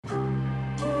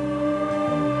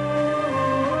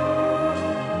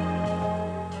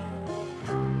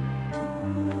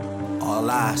All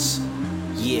eyes,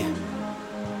 yeah.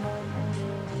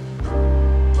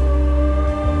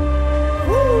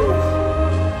 Woo!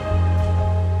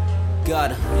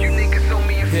 Gotta. You niggas owe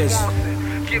me a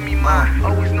sponsor. Give me mine.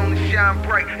 Always known to shine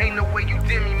bright. Ain't no way you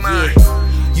dim me mine.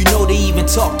 Yeah. You know they even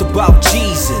talked about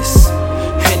Jesus,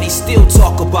 and they still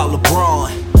talk about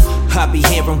LeBron. I be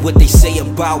hearing what they say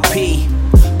about P,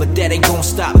 but that ain't gon'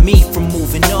 stop me from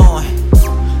moving on.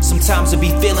 Sometimes I be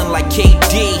feeling like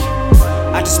KD.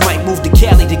 I just might move to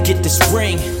Cali to get this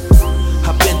ring.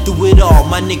 I've been through it all,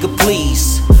 my nigga,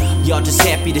 please. Y'all just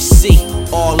happy to see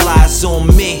all eyes on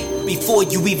me. Before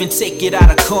you even take it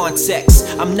out of context,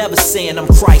 I'm never saying I'm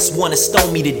Christ, wanna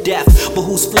stone me to death, but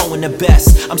who's flowing the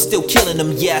best? I'm still killing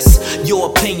them, yes. Your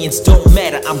opinions don't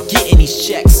matter, I'm getting these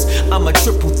checks. I'm a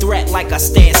triple threat like I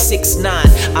stand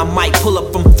 6'9". I might pull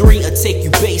up from 3 or take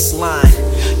you baseline.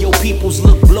 Yo, peoples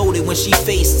look bloated when she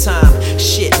FaceTime.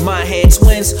 Shit, my head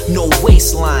twins, no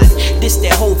waistline. This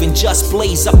that Hov and Just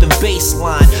Blaze up in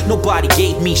baseline. Nobody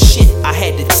gave me shit, I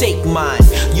had to take mine.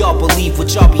 Y'all believe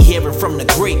what y'all be hearing from the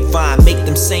grapevine. Make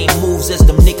them same moves as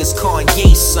them niggas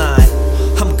Kanye sign.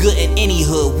 I'm good in any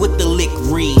hood with the lick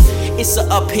read. It's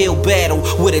an uphill battle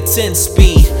with a 10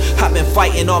 speed. I've been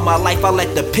fighting all my life, I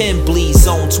let the pen bleed.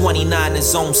 Zone 29 and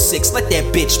zone 6, let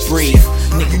that bitch breathe.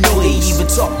 Nigga, you know they even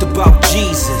talked about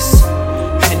Jesus,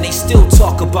 and they still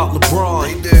talk about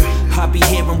LeBron. I be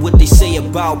hearing what they say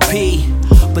about P,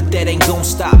 but that ain't gon'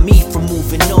 stop me from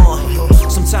moving on.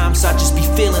 Sometimes I just be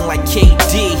feeling like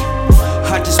KD.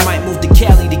 I just might move to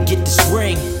Cali to get this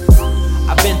ring.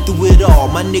 I've been through it all,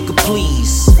 my nigga,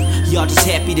 please. Y'all just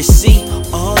happy to see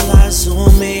all eyes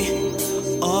on me,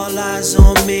 all eyes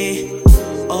on me,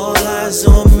 all eyes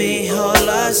on me, all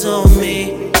eyes on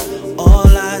me, all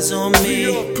eyes on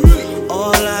me,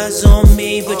 all eyes on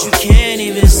me, but you can't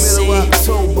even see. Middle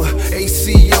October,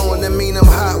 AC on, that mean I'm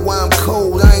hot while I'm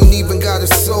cold. I ain't even got a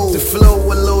soul. The flow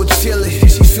a little chilly.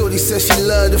 She shorty said she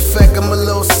love the fact I'm a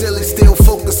little silly. Still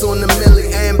focus on the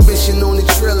milli, ambition on the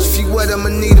trilly. She wet, I'ma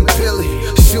need a pilly.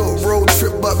 Short road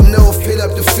trip up north, hit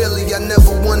up to Philly. I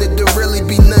never wanted to really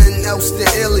be nothing else than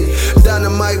illy.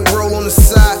 Dynamite roll on the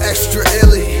side, extra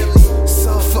illy.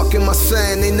 So fucking my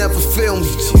sign, they never feel me.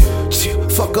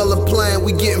 Fuck all the plan,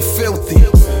 we getting filthy.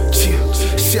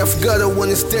 Chef Gutter when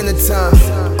it's dinner time.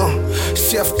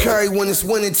 Chef Curry when it's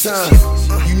winter time.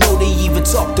 You know they even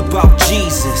talked about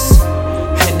Jesus,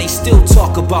 and they still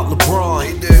talk about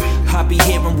LeBron. I be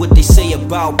hearing what they say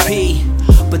about P,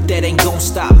 but that ain't gon'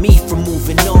 stop me from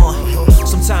moving on.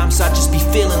 Sometimes I just be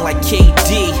feeling like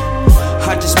KD.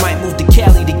 I just might move to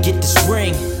Cali to get this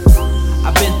ring.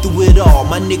 I've been through it all,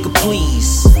 my nigga,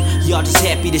 please. Y'all just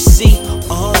happy to see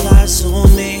all eyes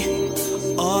on me,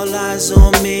 all eyes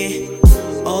on me,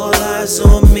 all eyes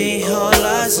on me, all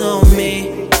eyes on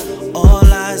me, all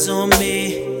eyes on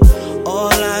me,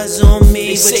 all eyes on me.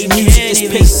 They say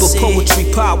music is paper,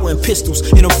 poetry, power, and pistols.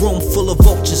 In a room full of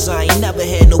vultures, I ain't never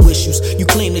had no issues. You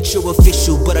claim that you're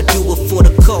official, but I do it for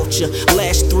the culture.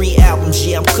 Last 3 albums,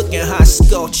 yeah, I'm cooking hot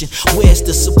sculpture. Where's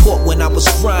the support when I was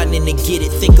grinding to get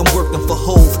it? Think I'm working for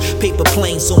Hov, paper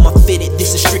planes on my fitted.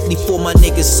 This is strictly for my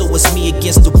niggas, so it's me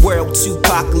against the world.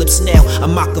 Tupacalypse now,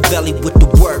 I'm Machiavelli with the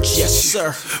words, yes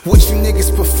sir. What you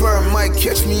niggas prefer, might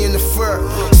catch me in the fur.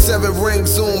 7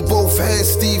 rings on both hands,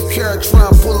 Steve Kerr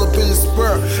trying to pull up in the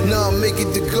spur. Now I'm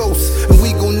making the ghost, and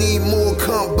we gon' need more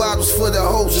comp bottles for the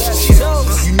host.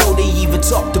 You know they even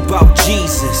talked about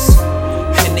Jesus,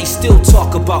 and they still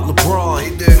talk about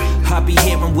LeBron. I be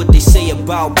hearing what they say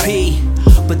about P,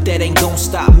 but that ain't gon'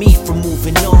 stop me from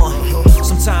moving on.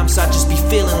 Sometimes I just be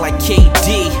feeling like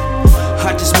KD.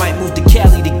 I just might move to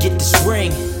Cali to get this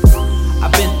ring.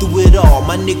 I've been through it all,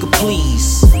 my nigga,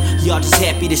 please. Y'all just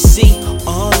happy to see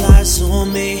all eyes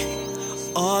on me,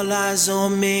 all eyes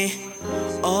on me,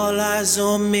 all eyes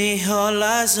on me, all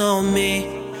eyes on me,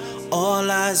 all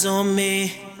eyes on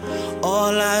me,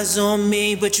 all eyes on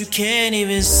me, but you can't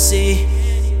even see.